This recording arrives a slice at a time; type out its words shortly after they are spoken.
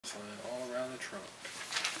porcelain all around the trunk.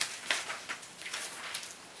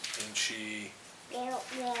 And she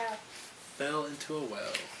fell into a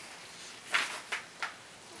well.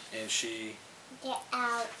 And she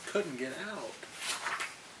couldn't get out.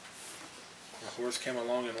 The horse came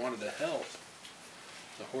along and wanted to help.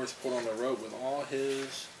 The horse pulled on the rope with all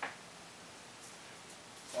his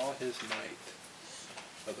might.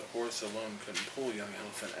 But the horse alone couldn't pull young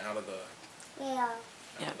elephant out of the...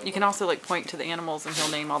 Yeah, you can also like point to the animals and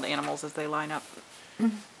he'll name all the animals as they line up.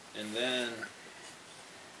 And then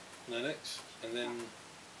Lennox, and then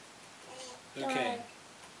who came?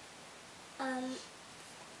 The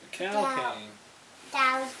cow came.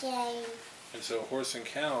 Cow came. And so horse and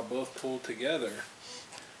cow both pulled together.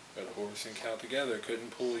 But horse and cow together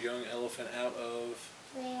couldn't pull young elephant out of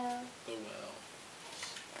the well.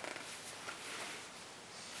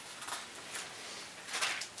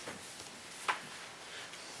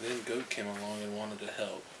 Then goat came along and wanted to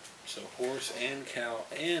help. So horse and cow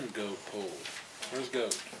and goat pulled. Where's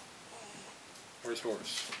goat? Where's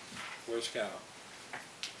horse? Where's cow?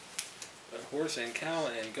 But horse and cow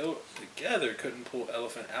and goat together couldn't pull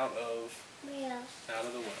elephant out of the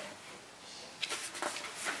well.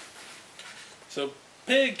 So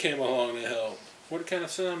pig came along to help. What kind of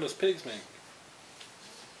sound does pigs make?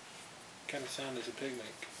 What kind of sound does a pig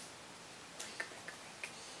make?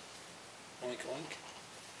 Oink oink.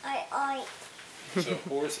 Oink. So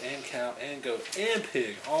horse and cow and goat and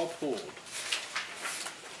pig all pulled.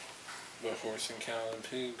 But horse and cow and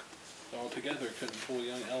pig all together couldn't pull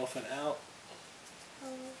young elephant out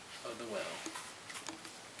of the well.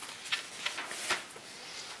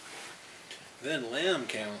 Then lamb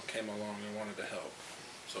came along and wanted to help.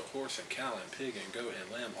 So horse and cow and pig and goat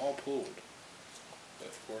and lamb all pulled.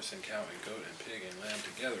 But horse and cow and goat and pig and lamb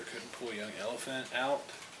together couldn't pull young elephant out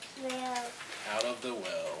of the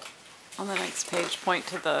well. On the next page, point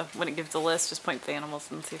to the, when it gives the list, just point to the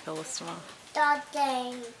animals and see if he'll list them all. Dog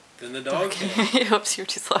came. Then the dog came. Oops, you're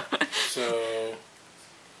too slow. Horse, So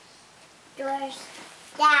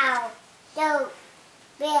cow, goat,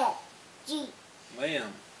 pig, sheep.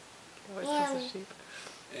 lamb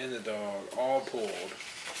and the dog all pulled.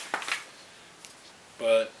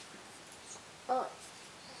 But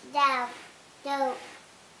Cow, goat,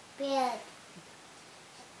 pig,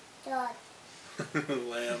 dog.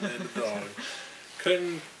 lamb and the dog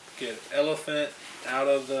couldn't get elephant out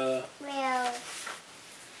of the...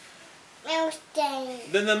 Mouse came.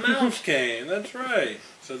 Then the mouse came, that's right.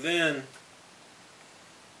 So then...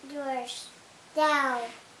 Horse, cow,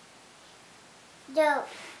 goat,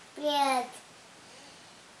 pig,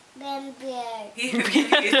 bear.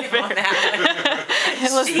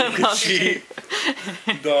 Sheep,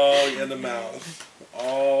 dog, and the mouse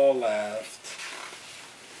all laughed.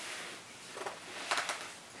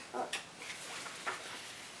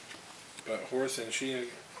 But horse and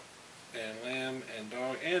sheep and lamb and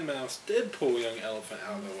dog and mouse did pull young elephant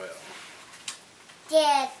out of the well.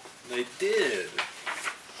 Did. They did.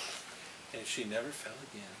 And she never fell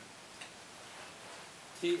again.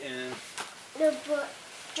 The end. The book.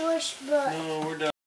 George book. No, we're done.